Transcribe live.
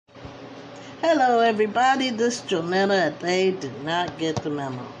Hello, everybody. This is Jonetta, and they did not get the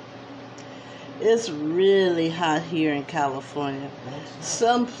memo. It's really hot here in California.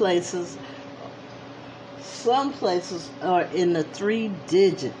 Some places are in the 3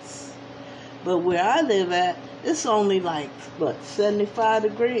 digits, but where I live at, it's only like 75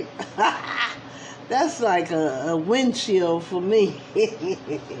 degrees. That's like a windshield for me.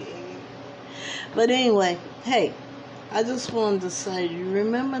 But anyway, hey, I just wanted to say, you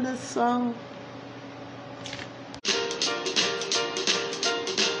remember this song?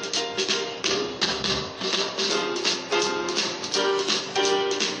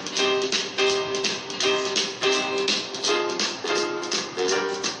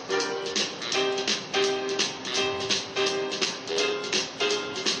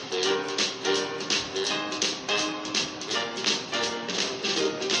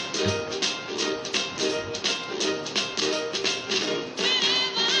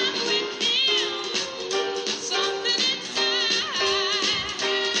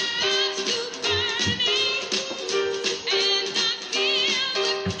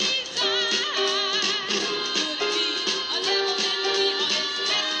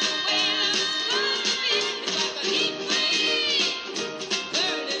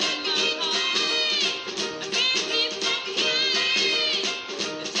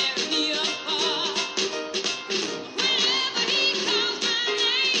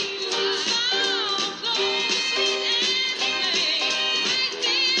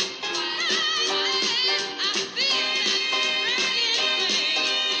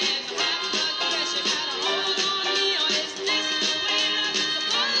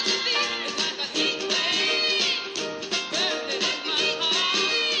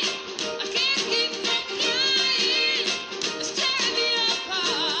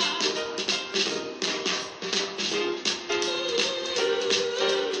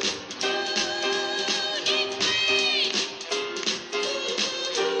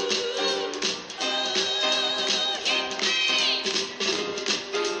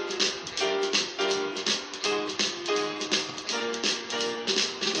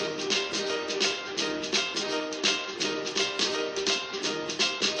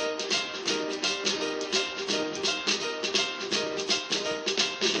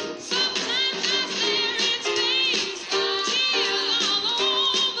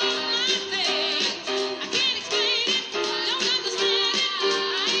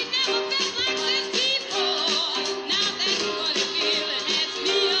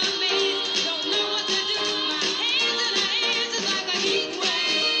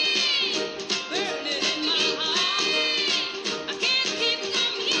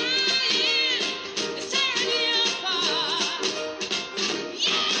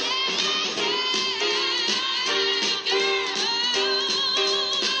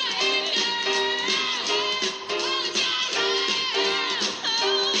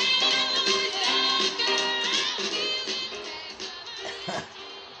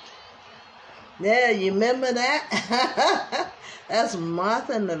 Yeah, you remember that? That's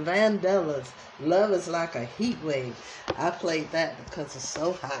Martha and the Vandellas. Love is like a heat wave. I played that because it's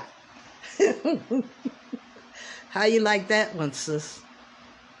so hot. How you like that one, sis?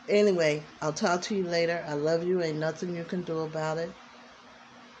 Anyway, I'll talk to you later. I love you. Ain't nothing you can do about it.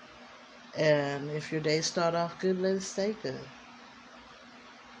 And if your day start off good, let it stay good.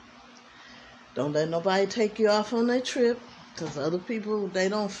 Don't let nobody take you off on their trip, because other people, they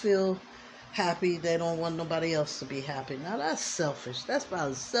don't feel happy. They don't want nobody else to be happy. Now that's selfish. That's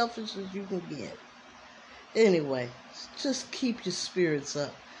about as selfish as you can get. Anyway, just keep your spirits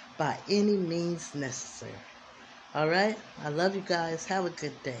up by any means necessary. All right? I love you guys. Have a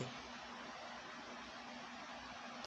good day.